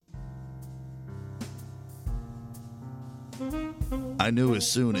I knew as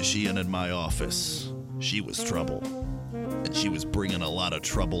soon as she entered my office, she was trouble. And she was bringing a lot of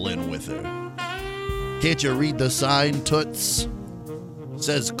trouble in with her. Can't you read the sign, Toots? It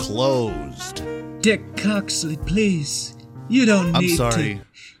says closed. Dick Coxley, please. You don't need to.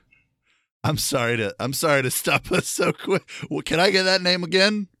 I'm sorry to stop us so quick. Well, can I get that name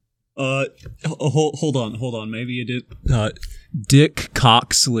again? Hold on. Maybe you did. Dick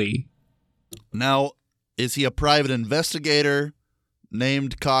Coxley. Now, is he a private investigator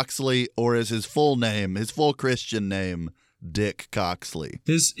named Coxley, or is his full Christian name, Dick Coxley?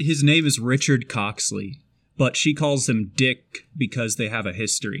 His name is Richard Coxley, but she calls him Dick because they have a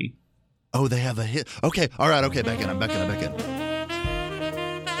history. Oh, they have a hit. Okay, all right, okay, back in. I'm back in.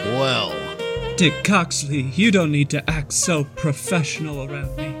 Well, Dick Coxley, you don't need to act so professional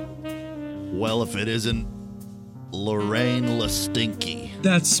around me. Well, if it isn't Lorraine Lastinky.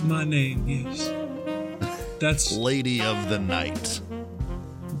 That's my name, yes. That's Lady of the Night.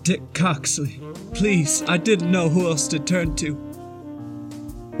 Dick Coxley. Please, I didn't know who else to turn to.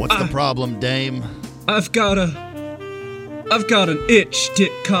 What's the problem, Dame? I've got an itch,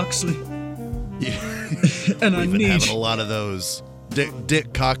 Dick Coxley. And I We've been need having a lot of those.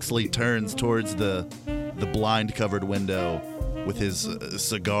 Dick Coxley turns towards the blind-covered window with his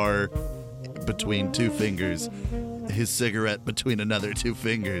cigar between two fingers, his cigarette between another two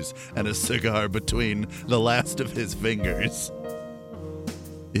fingers, and a cigar between the last of his fingers.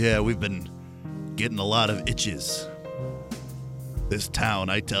 Yeah, we've been getting a lot of itches. This town,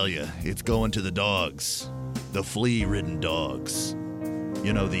 I tell you, it's going to the dogs. The flea-ridden dogs.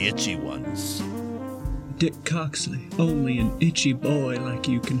 You know, the itchy ones. Dick Coxley, only an itchy boy like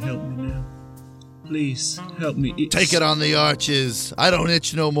you can help me now. Please, help me itch. Take it on the arches. I don't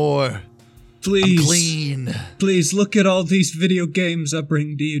itch no more. Please. I'm clean. Please, look at all these video games I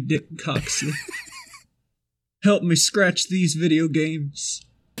bring to you, Dick Coxley. Help me scratch these video games.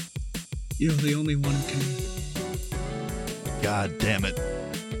 You're the only one who can. God damn it.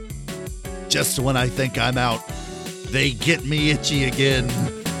 Just when I think I'm out, they get me itchy again.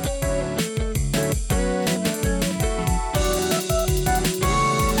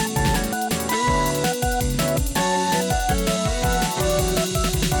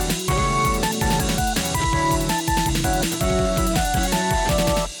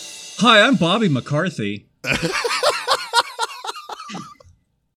 Hi, I'm Bobby McCarthy.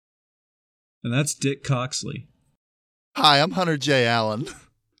 And that's Dick Coxley. Hi, I'm Hunter J. Allen.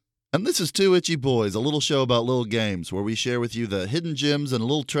 And this is Two Itchy Boys, a little show about little games where we share with you the hidden gems and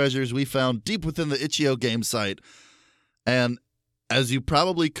little treasures we found deep within the Itch.io game site. And as you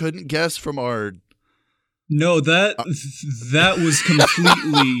probably couldn't guess from our... No, that was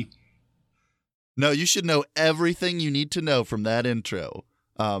completely... No, you should know everything you need to know from that intro.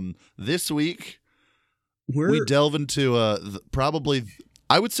 This week, we delve into probably,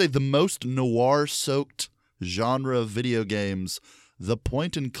 I would say, the most noir-soaked genre of video games, the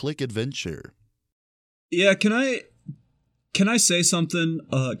point-and-click adventure. Yeah, can I say something?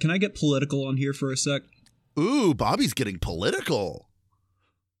 Can I get political on here for a sec? Ooh, Bobby's getting political.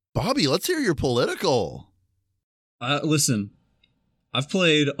 Bobby, let's hear your political. Listen, I've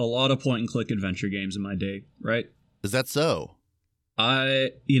played a lot of point-and-click adventure games in my day, right? Is that so?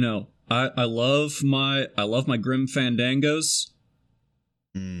 I love my Grim Fandangos.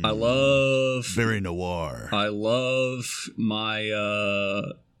 I love very noir. I love my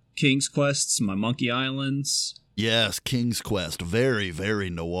King's Quests, my Monkey Islands. Yes, King's Quest, very,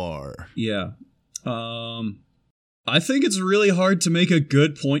 very noir. Yeah. I think it's really hard to make a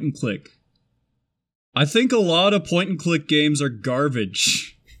good point and click. I think a lot of point and click games are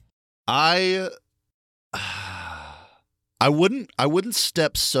garbage. I wouldn't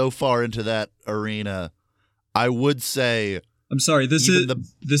step so far into that arena. I would say, I'm sorry, this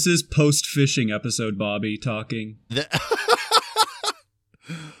is post-fishing episode Bobby talking.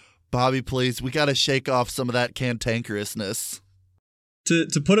 Bobby, please, we got to shake off some of that cantankerousness.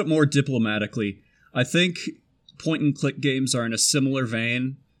 To put it more diplomatically, I think point and click games are in a similar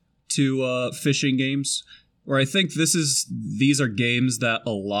vein to fishing games, where I think these are games that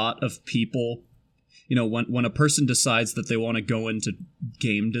a lot of people, you know, when a person decides that they want to go into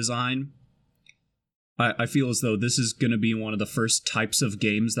game design, I feel as though this is going to be one of the first types of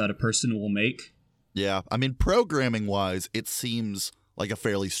games that a person will make. Yeah, I mean, programming-wise, it seems like a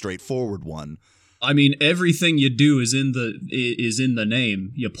fairly straightforward one. I mean, everything you do is in the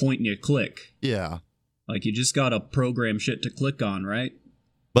name. You point and you click. Yeah. Like, you just gotta program shit to click on, right?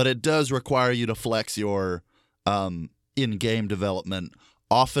 But it does require you to flex your in-game development,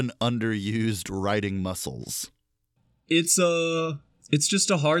 often underused writing muscles. It's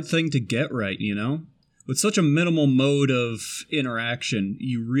just a hard thing to get right, you know? with such a minimal mode of interaction,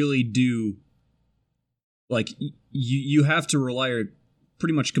 you really do, like, you have to rely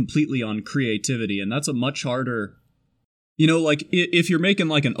pretty much completely on creativity, and that's a much harder, like, if you're making,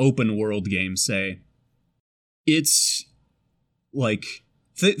 like, an open world game, say, it's, like,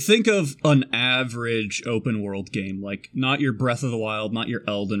 think of an average open world game, like, not your Breath of the Wild, not your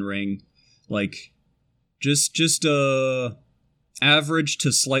Elden Ring, like, just average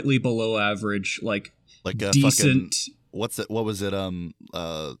to slightly below average, like a decent. What was it?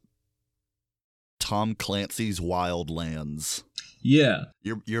 Tom Clancy's Wildlands. Yeah.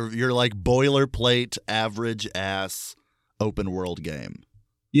 You're like boilerplate, average ass open world game.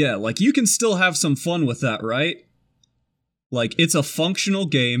 Yeah, like you can still have some fun with that, right? Like it's a functional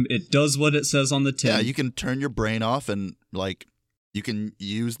game. It does what it says on the tin. Yeah, you can turn your brain off and like you can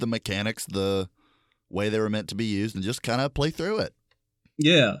use the mechanics the way they were meant to be used and just kind of play through it.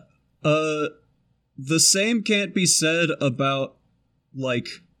 Yeah. The same can't be said about like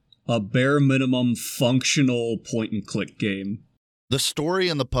a bare minimum functional point and click game. The story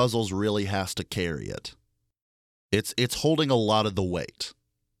and the puzzles really has to carry it. It's holding a lot of the weight.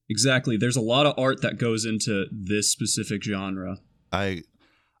 Exactly. There's a lot of art that goes into this specific genre. I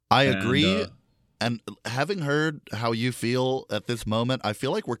agree. And having heard how you feel at this moment, I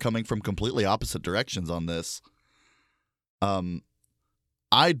feel like we're coming from completely opposite directions on this.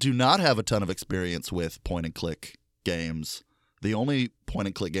 I do not have a ton of experience with point and click games. The only point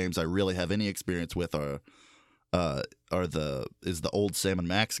and click games I really have any experience with are the old Sam and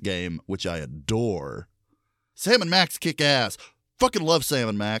Max game, which I adore. Sam and Max kick ass. Fucking love Sam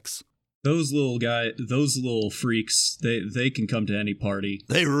and Max. Those little freaks, they can come to any party.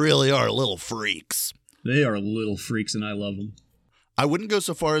 They really are little freaks. They are little freaks, and I love them. I wouldn't go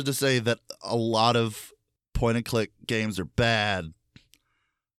so far as to say that a lot of point and click games are bad.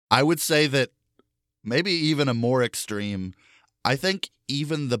 I would say that maybe even a more extreme, I think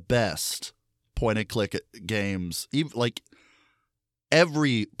even the best point and click games, even like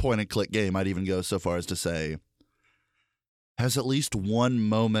every point and click game, I'd even go so far as to say, has at least one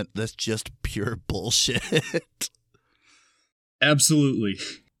moment that's just pure bullshit. Absolutely.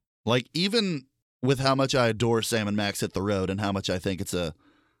 Like, even with how much I adore Sam and Max Hit the Road and how much I think it's a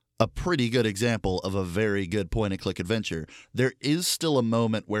pretty good example of a very good point-and-click adventure, there is still a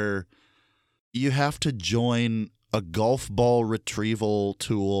moment where you have to join a golf ball retrieval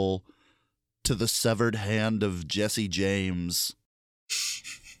tool to the severed hand of Jesse James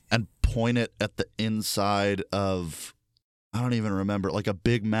and point it at the inside of, I don't even remember, like a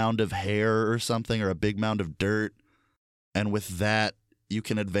big mound of hair or something, or a big mound of dirt. And with that, you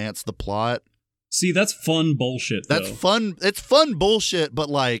can advance the plot. See, that's fun bullshit, though. That's fun. It's fun bullshit, but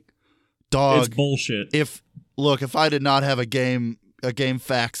like, dog. It's bullshit. If I did not have a game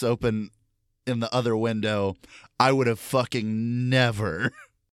fax open in the other window, I would have fucking never.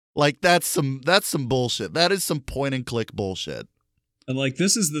 Like, that's some bullshit. That is some point and click bullshit. And like,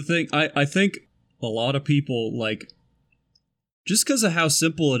 this is the thing. I think a lot of people, like, just because of how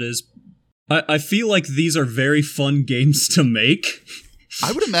simple it is, I feel like these are very fun games to make.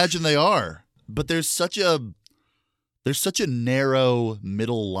 I would imagine they are, but there's such a narrow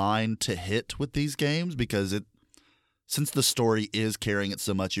middle line to hit with these games because since the story is carrying it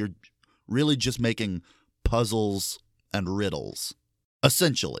so much, you're really just making puzzles and riddles,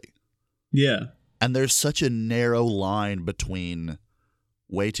 essentially. Yeah. And there's such a narrow line between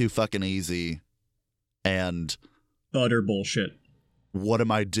way too fucking easy and utter bullshit. What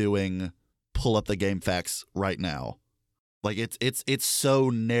am I doing? Pull up the game facts right now. Like, it's so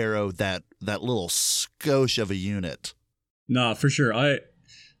narrow, that little skosh of a unit. Nah, for sure. I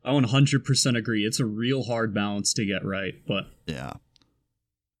 100% agree. It's a real hard balance to get right, but yeah.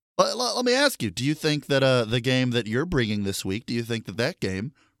 Let me ask you, do you think that the game that you're bringing this week, do you think that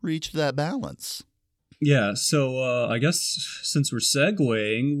game reached that balance? Yeah, so I guess since we're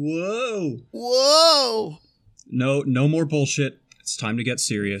segueing, whoa! No more bullshit. It's time to get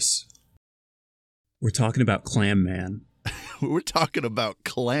serious. We're talking about Clam Man. We're talking about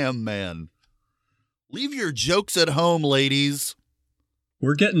Clam Man. Leave your jokes at home, ladies.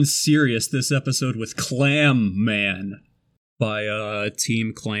 We're getting serious this episode with Clam Man by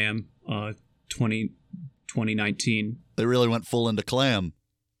Team Clam 2019. They really went full into Clam.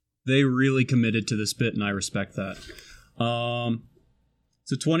 They really committed to this bit, and I respect that.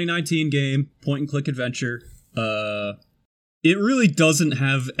 It's a 2019 game, point-and-click adventure. It really doesn't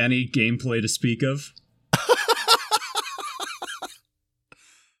have any gameplay to speak of.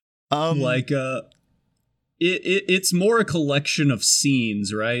 It's more a collection of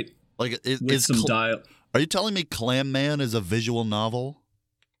scenes, right? Like with some dial. Are you telling me Clam Man is a visual novel?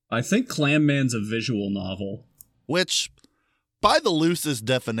 I think Clam Man's a visual novel. Which, by the loosest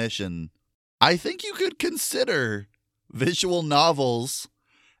definition, I think you could consider visual novels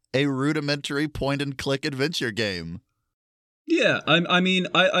a rudimentary point-and-click adventure game. Yeah, I mean,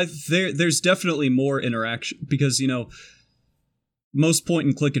 there's definitely more interaction because, you know, most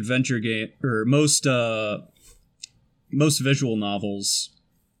point-and-click adventure game or most visual novels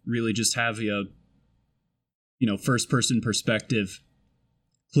really just have a, you know, first-person perspective,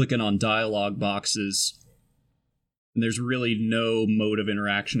 clicking on dialogue boxes. And there's really no mode of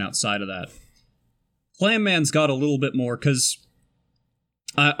interaction outside of that. Clam Man's got a little bit more, because,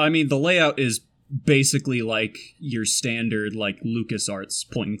 I mean, the layout is basically like your standard, like, LucasArts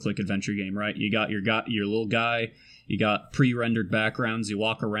point-and-click adventure game, right? You got your little guy, you got pre-rendered backgrounds, you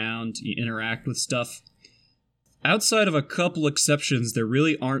walk around, you interact with stuff. Outside of a couple exceptions, there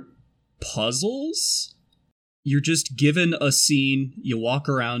really aren't puzzles. You're just given a scene, you walk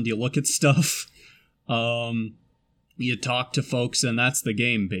around, you look at stuff, you talk to folks, and that's the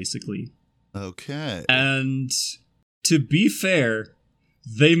game, basically. Okay. And to be fair,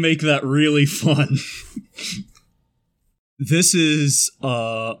 they make that really fun. This is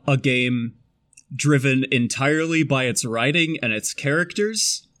a game driven entirely by its writing and its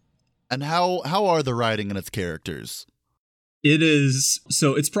characters. And how are the writing and its characters?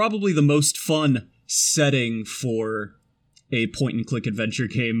 It's probably the most fun setting for a point-and-click adventure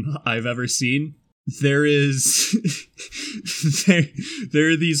game I've ever seen. There is there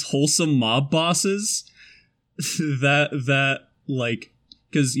are these wholesome mob bosses that like,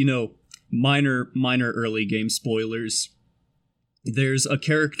 because, you know, minor early game spoilers. There's a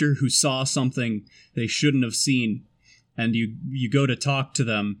character who saw something they shouldn't have seen, and you go to talk to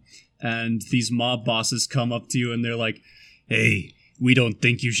them, and these mob bosses come up to you and they're like, "Hey, we don't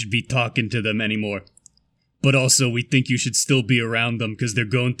think you should be talking to them anymore. But also, we think you should still be around them because they're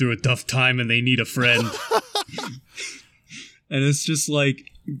going through a tough time and they need a friend." And it's just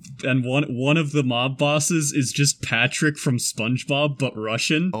like, and one of the mob bosses is just Patrick from SpongeBob, but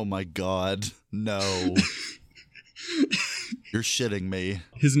Russian. Oh my god, no. You're shitting me.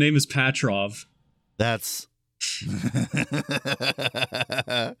 His name is Patrov. That's...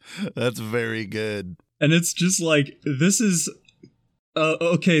 That's very good. And it's just like, this is...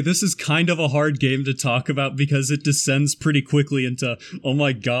 okay, this is kind of a hard game to talk about because it descends pretty quickly into, oh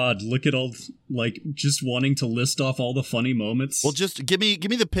my god, look at all, like, just wanting to list off all the funny moments. Well, just give me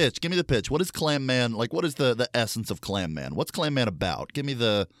the pitch. Give me the pitch. What is Clam Man? Like, what is the essence of Clam Man? What's Clam Man about? Give me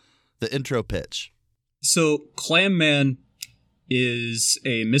the intro pitch. So, Clam Man is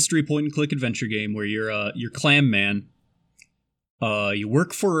a mystery point-and-click adventure game where you're Clam Man. You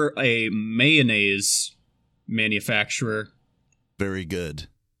work for a mayonnaise manufacturer. Very good.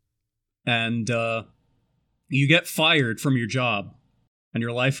 And you get fired from your job, and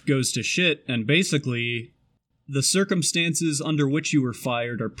your life goes to shit, and basically, the circumstances under which you were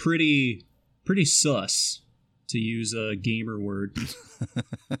fired are pretty sus, to use a gamer word.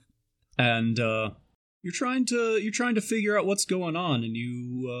 And you're trying to figure out what's going on, and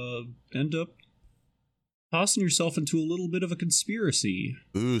you end up tossing yourself into a little bit of a conspiracy.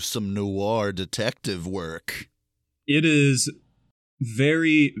 Ooh, some noir detective work. It is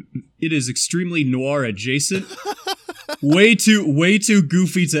extremely noir adjacent. way too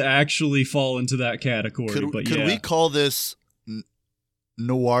goofy to actually fall into that category. Could we call this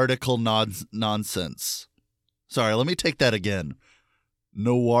noirtical nonsense? Sorry, let me take that again.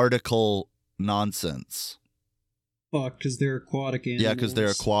 Noirtical nonsense. Fuck, because they're aquatic animals. Yeah, because they're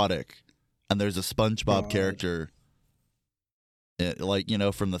aquatic. And there's a SpongeBob character, like, you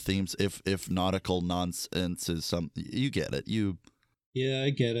know, from the themes. If nautical nonsense is some, you get it. Yeah, I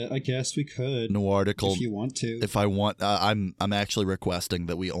get it. I guess we could. Noirtical. If you want to. If I want, I'm actually requesting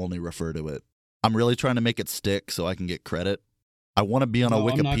that we only refer to it. I'm really trying to make it stick so I can get credit. I want to be on a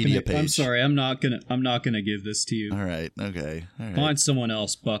Wikipedia page. I'm sorry, I'm not gonna give this to you. All right, okay. All right. Find someone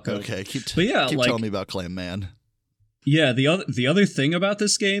else, bucko. Okay, keep telling me about Clam Man. Yeah, the other thing about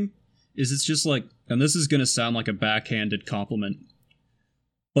this game is it's just like, and this is gonna sound like a backhanded compliment,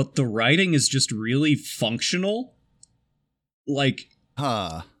 but the writing is just really functional. Like,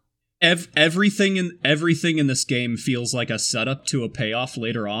 everything in this game feels like a setup to a payoff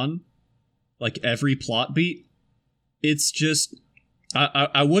later on. Like every plot beat, it's just,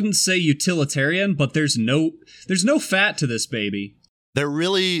 I wouldn't say utilitarian, but there's no fat to this baby. They're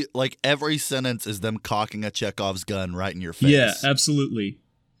really, like, every sentence is them cocking a Chekhov's gun right in your face. Yeah, absolutely.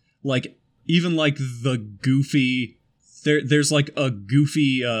 Like, even like the goofy, there's like a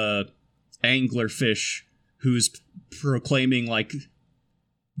goofy anglerfish who's proclaiming like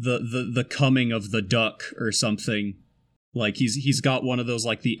the coming of the duck or something. Like he's got one of those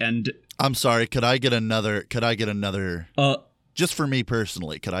like the end. I'm sorry. Could I get another? Just for me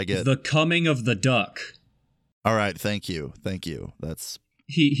personally, could I get The Coming of the Duck? All right, thank you. That's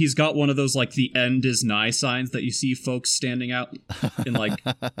he's got one of those like the end is nigh signs that you see folks standing out in like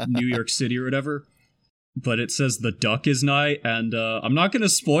New York City or whatever. But it says the duck is nigh, and I'm not going to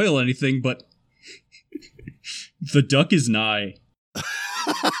spoil anything, but the duck is nigh.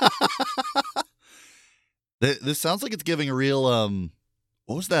 This sounds like it's giving a real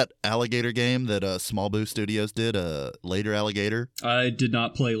what was that alligator game that Small Boo Studios did? Later Alligator. I did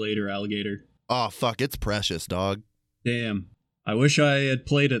not play Later Alligator. Oh fuck, it's precious, dog. Damn. I wish I had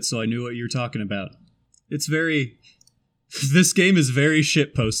played it so I knew what you were talking about. It's very... This game is very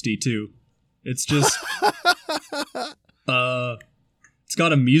shitposty, too. It's just... It's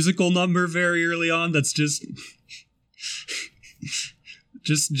got a musical number very early on that's just...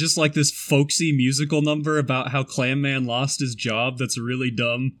 just like this folksy musical number about how Clam Man lost his job that's really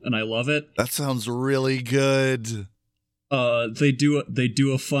dumb, and I love it. That sounds really good. They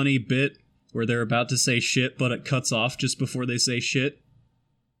do a funny bit where they're about to say shit, but it cuts off just before they say shit.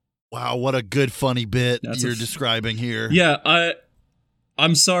 Wow, what a good funny bit you're describing here. Yeah,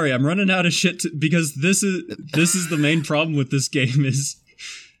 I'm sorry, I'm running out of shit because this is the main problem with this game is,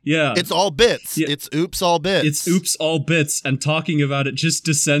 yeah. It's all bits. Yeah. It's oops all bits. It's oops all bits, and talking about it just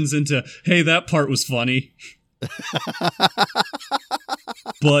descends into, hey, that part was funny.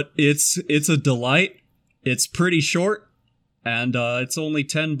 But it's a delight. It's pretty short. And it's only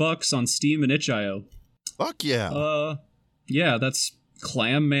 $10 on Steam and itch.io. Fuck yeah. Yeah, that's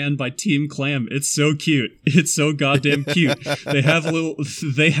Clam Man by Team Clam. It's so cute. It's so goddamn cute. They have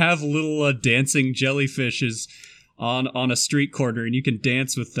little dancing jellyfishes on a street corner, and you can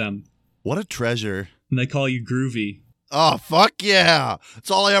dance with them. What a treasure. And they call you Groovy. Oh, fuck yeah.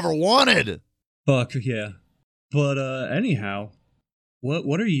 That's all I ever wanted. Fuck yeah. But anyhow,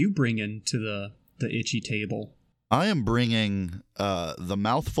 what are you bringing to the itchy table? I am bringing the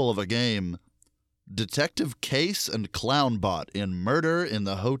mouthful of a game, Detective Case and Clownbot in Murder in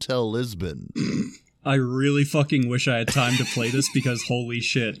the Hotel Lisbon. I really fucking wish I had time to play this because holy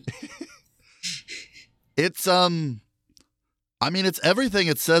shit. It's it's everything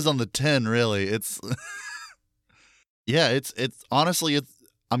it says on the tin, really. It's yeah, it's honestly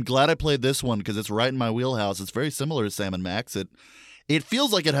I'm glad I played this one because it's right in my wheelhouse. It's very similar to Sam & Max. It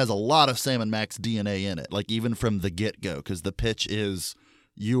feels like it has a lot of Sam & Max DNA in it, like even from the get-go, because the pitch is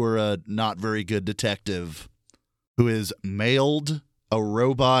you are a not very good detective who is mailed a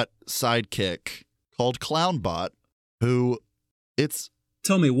robot sidekick called Clownbot, who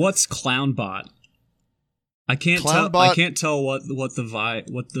Tell me, what's Clownbot? I can't tell what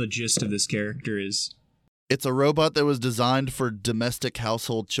the gist of this character is. It's a robot that was designed for domestic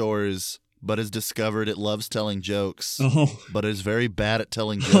household chores, but has discovered it loves telling jokes, but is very bad at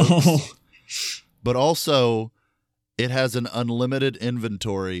telling jokes. But also, it has an unlimited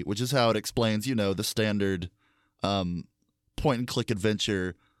inventory, which is how it explains, the standard point-and-click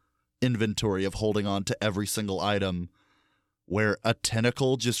adventure inventory of holding on to every single item, where a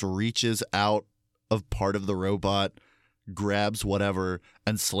tentacle just reaches out of part of the robot, grabs whatever,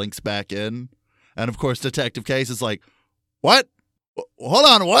 and slinks back in. And, of course, Detective Case is like, what? Hold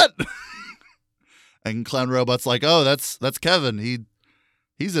on, what? And Clown Robot's like, oh, that's Kevin.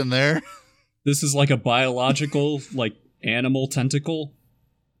 He's in there. This is like a biological, like, animal tentacle?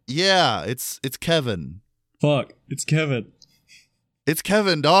 Yeah, it's Kevin. Fuck, it's Kevin. It's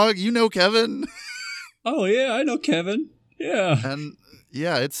Kevin, dog. You know Kevin. Oh, yeah, I know Kevin. Yeah. And,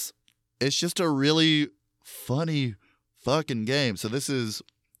 yeah, it's just a really funny fucking game. So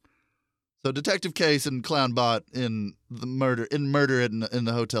Detective Case and Clownbot in Murder in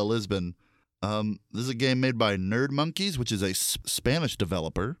the Hotel Lisbon. This is a game made by Nerd Monkeys, which is a Spanish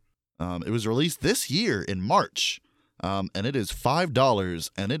developer. It was released this year in March, and it is $5,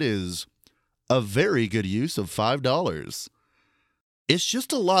 and it is a very good use of $5. It's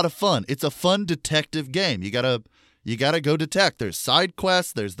just a lot of fun. It's a fun detective game. You gotta go detect. There's side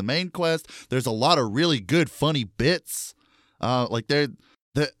quests. There's the main quest. There's a lot of really good, funny bits. There's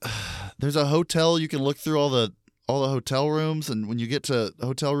a hotel. You can look through all the hotel rooms, and when you get to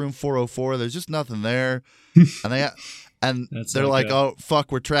hotel room 404, there's just nothing there. And they're like, oh,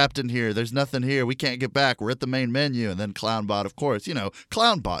 fuck, we're trapped in here. There's nothing here. We can't get back. We're at the main menu. And then Clownbot, of course,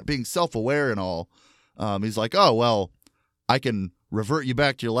 Clownbot being self-aware and all. He's like, oh, well, I can revert you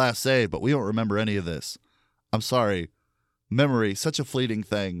back to your last save, but we don't remember any of this. I'm sorry. Memory, such a fleeting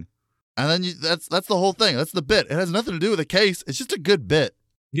thing. And then that's the whole thing. That's the bit. It has nothing to do with the case. It's just a good bit.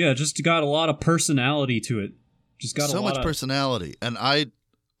 Yeah, just got a lot of personality to it. Just got so much personality. And I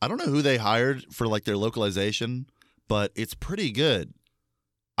don't know who they hired for like their localization, but it's pretty good.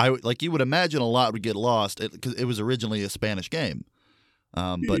 Like you would imagine a lot would get lost because it was originally a Spanish game.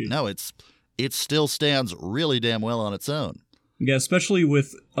 But no, it still stands really damn well on its own. Yeah, especially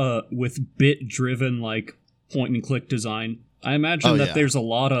with bit driven like point and click design. I imagine there's a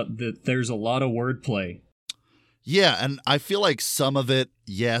lot of wordplay. Yeah, and I feel like some of it,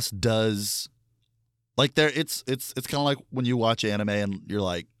 yes, does. Like it's kind of like when you watch anime and you're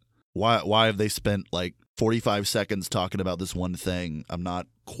like, why have they spent like 45 seconds talking about this one thing? I'm not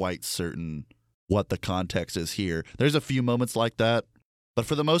quite certain what the context is here. There's a few moments like that, but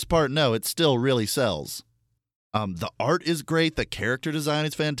for the most part, no, it still really sells. The art is great. The character design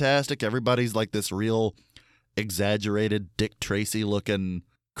is fantastic. Everybody's like this real exaggerated Dick Tracy looking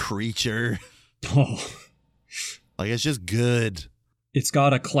creature. Oh. Like, it's just good. It's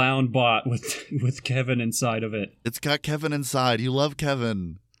got a clown bot with Kevin inside of it. It's got Kevin inside. You love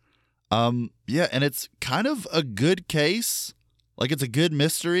Kevin. Yeah, and it's kind of a good case. Like, it's a good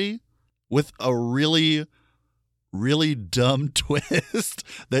mystery with a really, really dumb twist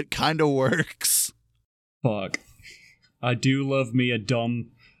that kind of works. Fuck. I do love me a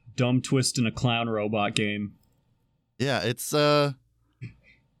dumb twist in a clown robot game. Yeah, it's I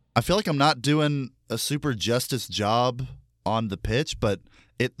feel like I'm not doing a super justice job on the pitch, but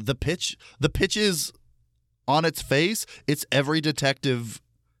the pitch is on its face. It's every detective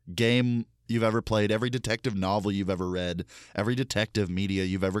game you've ever played, every detective novel you've ever read, every detective media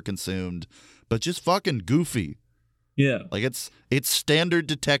you've ever consumed, but just fucking goofy. Yeah. Like it's standard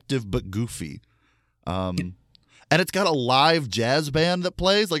detective but goofy. And it's got a live jazz band that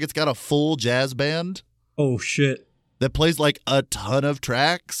plays. Like, it's got a full jazz band. Oh, shit. That plays, like, a ton of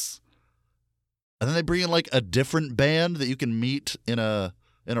tracks. And then they bring in, like, a different band that you can meet in a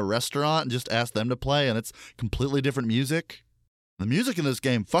restaurant and just ask them to play, and it's completely different music. The music in this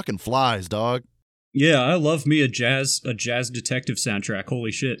game fucking flies, dog. Yeah, I love me a jazz detective soundtrack.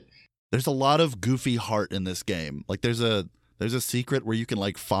 Holy shit. There's a lot of goofy heart in this game. Like, there's a secret where you can,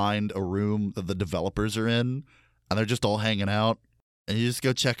 like, find a room that the developers are in, and they're just all hanging out, and you just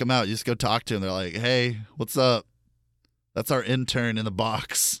go check them out. You just go talk to them. They're like, hey, what's up? That's our intern in the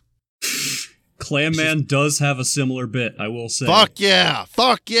box. Clam does have a similar bit, I will say. Fuck yeah!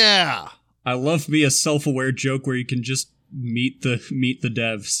 Fuck yeah! I love me a self-aware joke where you can just meet the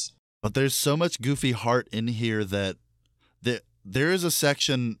devs. But there's so much goofy heart in here that there is a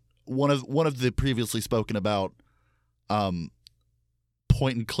section, one of the previously spoken about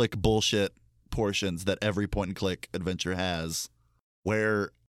point and click bullshit portions that every point and click adventure has,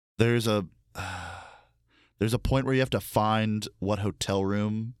 where there's a point where you have to find what hotel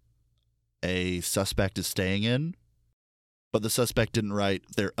room a suspect is staying in, but the suspect didn't write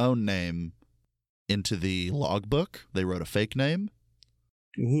their own name into the logbook. They wrote a fake name.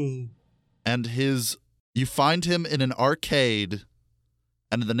 Ooh. And you find him in an arcade,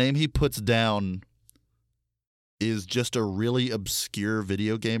 and the name he puts down is just a really obscure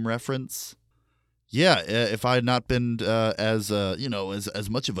video game reference. Yeah, if I had not been as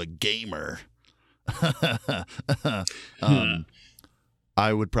much of a gamer,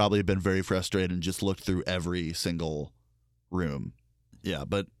 I would probably have been very frustrated and just looked through every single room. Yeah,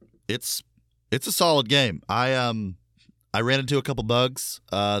 but it's a solid game. I ran into a couple bugs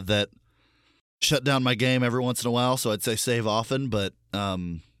that shut down my game every once in a while, so I'd say save often, but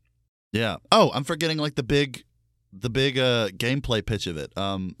yeah. Oh, I'm forgetting like the big gameplay pitch of it.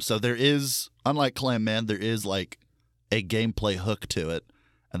 So there is, unlike Clam Man, there is like a gameplay hook to it,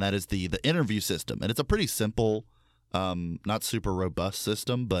 and that is the interview system. And it's a pretty simple, not super robust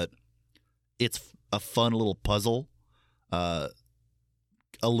system, but it's a fun little puzzle. A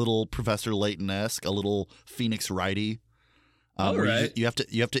little Professor Layton-esque, a little Phoenix Wrighty. All right. You have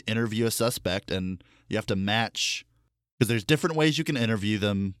to interview a suspect, and you have to match, because there's different ways you can interview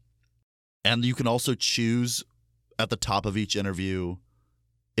them, and you can also choose at the top of each interview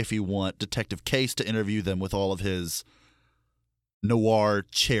if you want Detective Case to interview them with all of his noir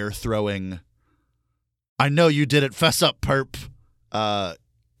chair throwing, I know you did it, fess up, perp,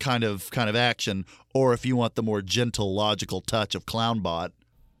 kind of action, or if you want the more gentle, logical touch of Clownbot.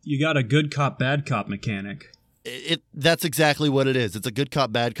 You got a good cop, bad cop mechanic. That's exactly what it is. It's a good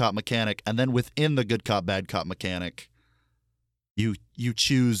cop, bad cop mechanic, and then within the good cop, bad cop mechanic, you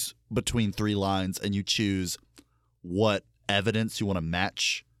choose between three lines, and you choose what evidence you want to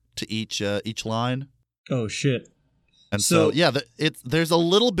match to each line. Oh shit! And so yeah, there's a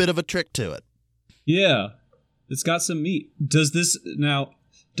little bit of a trick to it. Yeah, it's got some meat. Does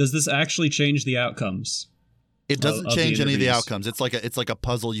this actually change the outcomes? It doesn't change any of the outcomes. It's like a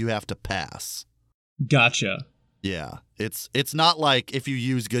puzzle you have to pass. Gotcha. Yeah, it's not like if you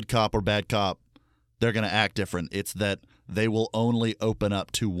use good cop or bad cop they're going to act different. It's that they will only open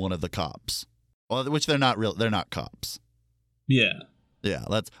up to one of the cops. Well, which they're not cops. Yeah. Yeah,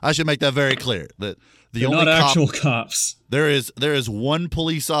 I should make that very clear. That they're only not actual cops. There is one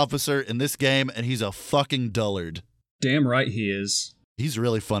police officer in this game, and he's a fucking dullard. Damn right he is. He's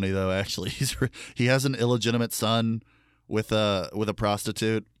really funny though. Actually, he has an illegitimate son with a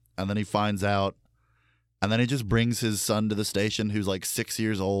prostitute, and then he finds out, and then he just brings his son to the station, who's like 6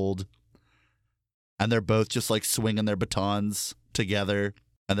 years old, and they're both just like swinging their batons together,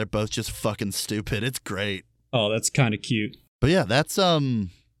 and they're both just fucking stupid. It's great. Oh, that's kind of cute. But yeah, that's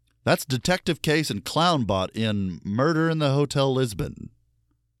Detective Case and Clownbot in Murder in the Hotel Lisbon.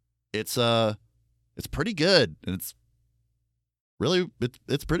 It's pretty good, and it's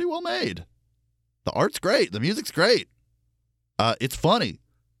pretty well made. The art's great, the music's great. It's funny.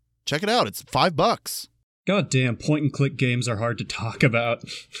 Check it out. It's $5. Goddamn, point and click games are hard to talk about.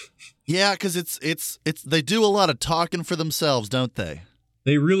 Yeah, because it's they do a lot of talking for themselves, don't they?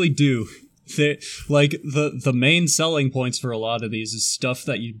 They really do. The main selling points for a lot of these is stuff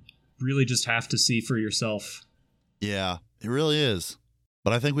that you really just have to see for yourself. Yeah, it really is.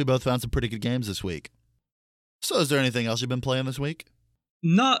 But I think we both found some pretty good games this week. So is there anything else you've been playing this week?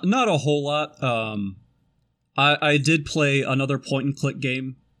 Not a whole lot. I did play another point and click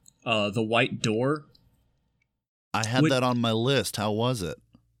game, The White Door. I had that on my list. How was it?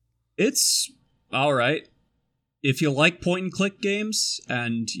 It's all right. If you like point and click games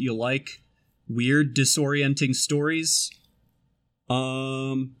and you like weird, disorienting stories,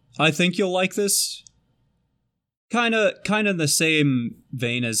 I think you'll like this. Kind of in the same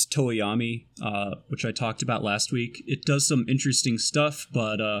vein as Toyami, which I talked about last week. It does some interesting stuff,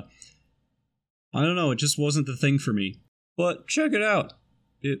 but I don't know, it just wasn't the thing for me. But check it out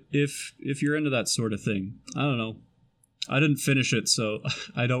if you're into that sort of thing. I don't know. I didn't finish it, so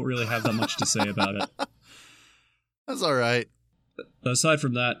I don't really have that much to say about it. That's all right. Aside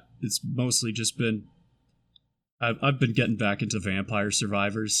from that, it's mostly just been I've been getting back into Vampire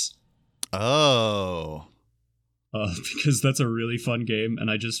Survivors. Oh. Because that's a really fun game,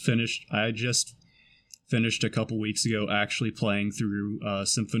 and I just finished a couple weeks ago actually playing through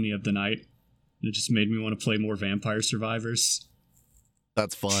Symphony of the Night. It just made me want to play more Vampire Survivors.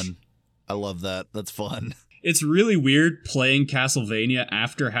 That's fun. I love that. That's fun. It's really weird playing Castlevania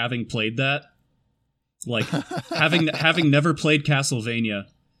after having played that. Like, having never played Castlevania,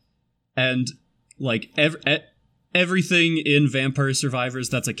 and like everything in Vampire Survivors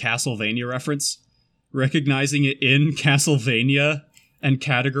that's a Castlevania reference, recognizing it in Castlevania and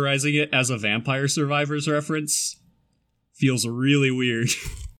categorizing it as a Vampire Survivors reference feels really weird.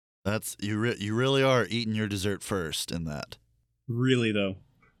 That's you really are eating your dessert first in that. Really though.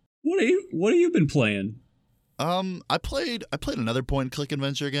 What have you been playing? I played another point and click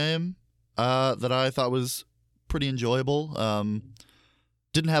adventure game that I thought was pretty enjoyable.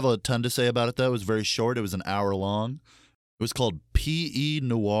 Didn't have a ton to say about it though. It was very short. It was an hour long. It was called P.E.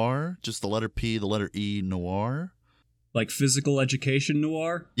 Noir, just the letter P, the letter E, Noir. Like physical education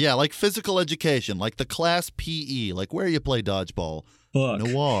noir? Yeah, like physical education, like the class P.E., like where you play dodgeball. Fuck.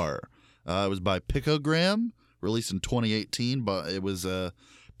 Noir. It was by Picogram, released in 2018, but it was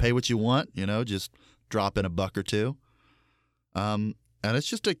pay what you want, just drop in $1 or $2. And it's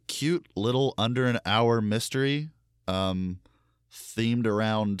just a cute little under an hour mystery themed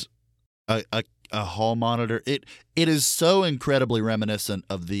around a hall monitor. It is so incredibly reminiscent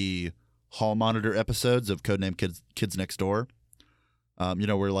of the hall monitor episodes of Codename Kids Next Door.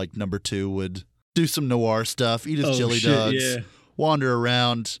 Where like number 2 would do some noir stuff, eat his chili dogs, wander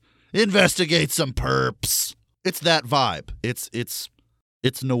around, investigate some perps. It's that vibe.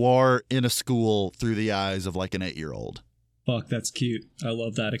 It's noir in a school through the eyes of like an 8-year-old. Fuck, that's cute. I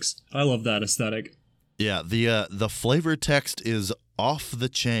love that. I love that aesthetic. Yeah, the flavor text is off the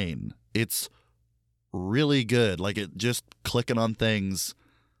chain. It's really good. Like it just clicking on things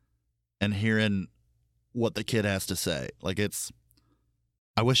and hearing what the kid has to say. Like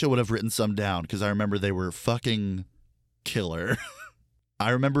I wish I would have written some down because I remember they were fucking killer.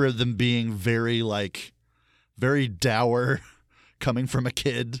 I remember them being very dour coming from a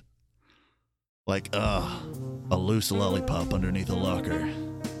kid. Like, a loose lollipop underneath a locker.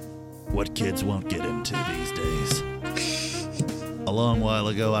 What kids won't get into these days. A long while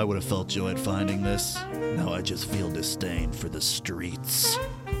ago, I would have felt joy at finding this. Now I just feel disdain for the streets.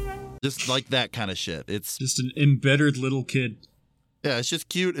 Just like that kind of shit. It's just an embittered little kid. Yeah, it's just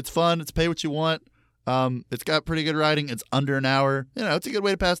cute. It's fun. It's pay what you want. It's got pretty good writing. It's under an hour. It's a good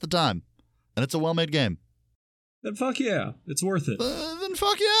way to pass the time. And it's a well-made game. Then fuck yeah. It's worth it. Then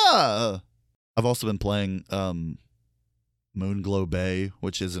fuck yeah. I've also been playing Moonglow Bay,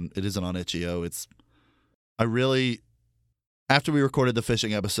 which isn't on itch.io. It's I really, after we recorded the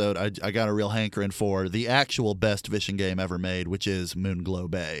fishing episode, I got a real hankering for the actual best fishing game ever made, which is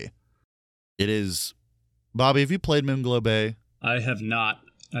Moonglow Bay. It is, Bobby, have you played Moonglow Bay? I have not.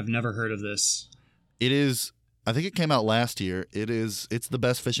 I've never heard of this. It is, I think it came out last year. It's the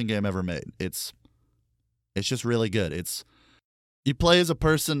best fishing game ever made. It's just really good. You play as a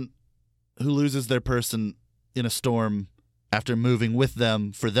person who loses their person in a storm after moving with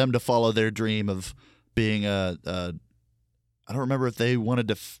them for them to follow their dream of being I don't remember if they wanted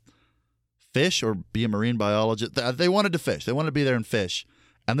to fish or be a marine biologist. They wanted to fish. They wanted to be there and fish.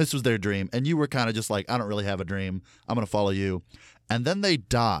 And this was their dream. And you were kind of just like, I don't really have a dream. I'm going to follow you. And then they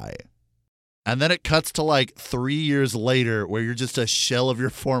die. And then it cuts to like 3 years later where you're just a shell of your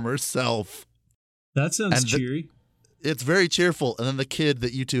former self. That sounds cheery. It's very cheerful. And then the kid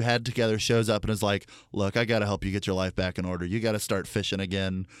that you two had together shows up and is like, look, I got to help you get your life back in order. You got to start fishing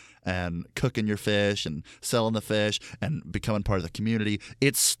again and cooking your fish and selling the fish and becoming part of the community.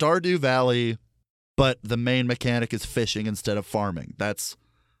 It's Stardew Valley, but the main mechanic is fishing instead of farming. That's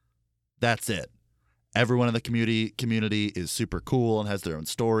it. Everyone in the community is super cool and has their own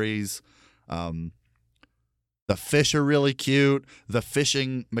stories. The fish are really cute. The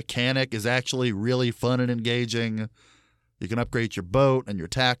fishing mechanic is actually really fun and engaging. You can upgrade your boat and your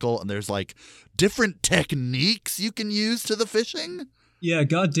tackle, and there's like different techniques you can use to the fishing. Yeah,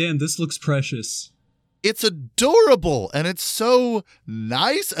 goddamn, this looks precious. It's adorable, and it's so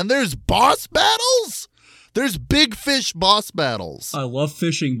nice, and there's boss battles. There's big fish boss battles. I love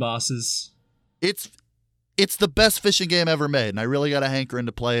fishing bosses. It's the best fishing game ever made, and I really got a hankering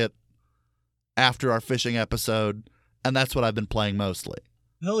to play after our fishing episode, and that's what I've been playing mostly.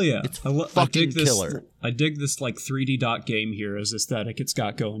 Hell yeah. It's fucking killer. I dig this like 3D dot game heroes aesthetic it's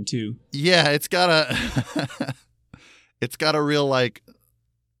got going too. Yeah, it's got a real like,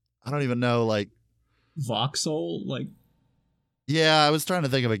 I don't even know, like voxel, like. Yeah, I was trying to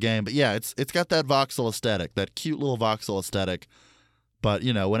think of a game, but yeah, it's got that voxel aesthetic, that cute little voxel aesthetic. But,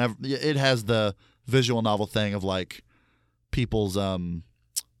 you know, whenever it has the visual novel thing of like people's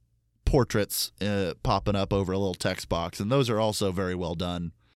portraits popping up over a little text box, and those are also very well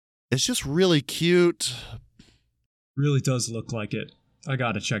done. It's just really cute. Really does look like it. I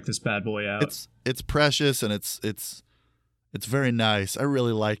got to check this bad boy out. It's precious, and it's very nice. I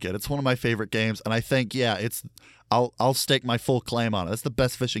really like it. It's one of my favorite games, and I think I'll stake my full claim on it. It's the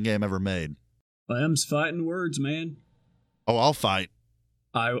best fishing game ever made. Them's fighting words, man. Oh, I'll fight.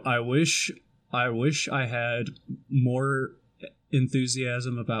 I wish I had more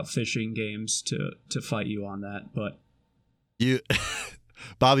enthusiasm about fishing games to fight you on that, but you,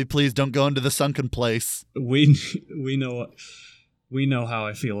 Bobby, please don't go into the sunken place. We know how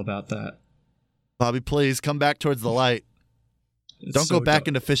I feel about that. Bobby, please come back towards the light. Don't go back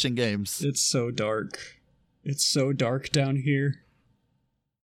into fishing games. It's so dark. It's so dark down here.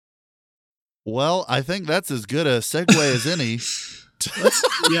 Well, I think that's as good a segue as any.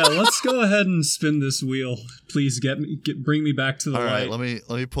 Let's go ahead and spin this wheel. Please bring me back to the light. All right,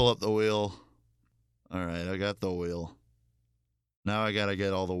 let me pull up the wheel. All right, I got the wheel. Now I gotta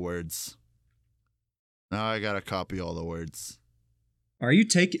get all the words. Now I gotta copy all the words. Are you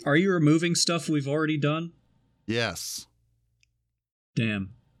removing stuff we've already done? Yes.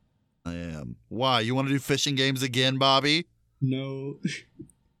 Damn. I am. Why? You want to do fishing games again, Bobby? No.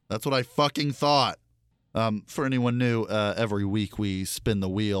 That's what I fucking thought. For anyone new, every week we spin the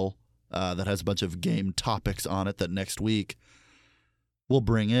wheel that has a bunch of game topics on it that next week we'll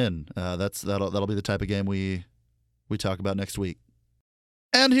bring in. That'll be the type of game we talk about next week.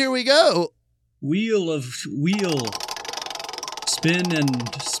 And here we go. Wheel. Spin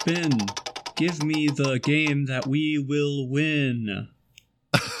and spin. Give me the game that we will win.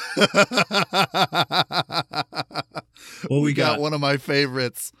 We got one of my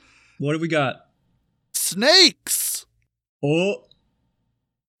favorites. What do we got? Snakes. Oh.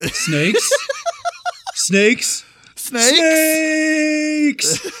 Snakes? Snakes?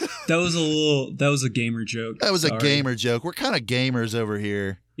 Snakes. That was a gamer joke. That was a gamer joke. We're kind of gamers over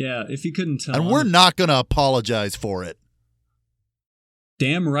here. Yeah, if you couldn't tell. And we're not going to apologize for it.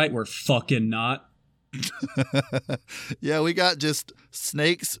 Damn right we're fucking not. Yeah, we got just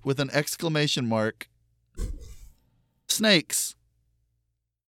snakes with an exclamation mark. Snakes.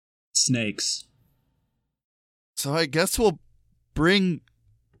 Snakes. So I guess we'll bring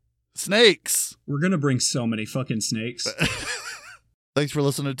snakes. We're going to bring so many fucking snakes. Thanks for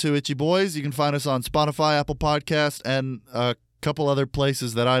listening to Itchy Boys. You can find us on Spotify, Apple Podcast, and a couple other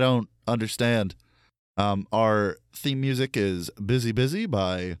places that I don't understand. Our theme music is Busy Busy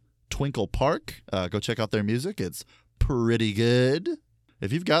by Twinkle Park. Go check out their music. It's pretty good.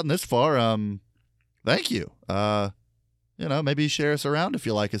 If you've gotten this far, Thank you. Maybe share us around if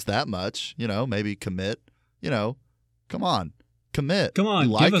you like us that much. Maybe commit. Come on. Commit. Come on,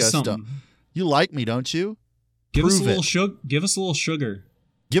 you like give us us, something. You like me, don't you? Give us Prove a little it. sugar. Give us a little sugar.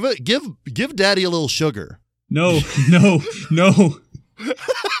 Give Daddy a little sugar. No.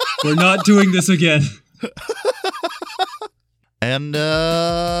 We're not doing this again. And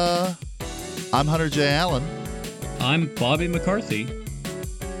I'm Hunter J. Allen. I'm Bobby McCarthy.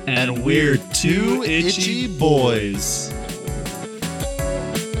 And we're two itchy boys.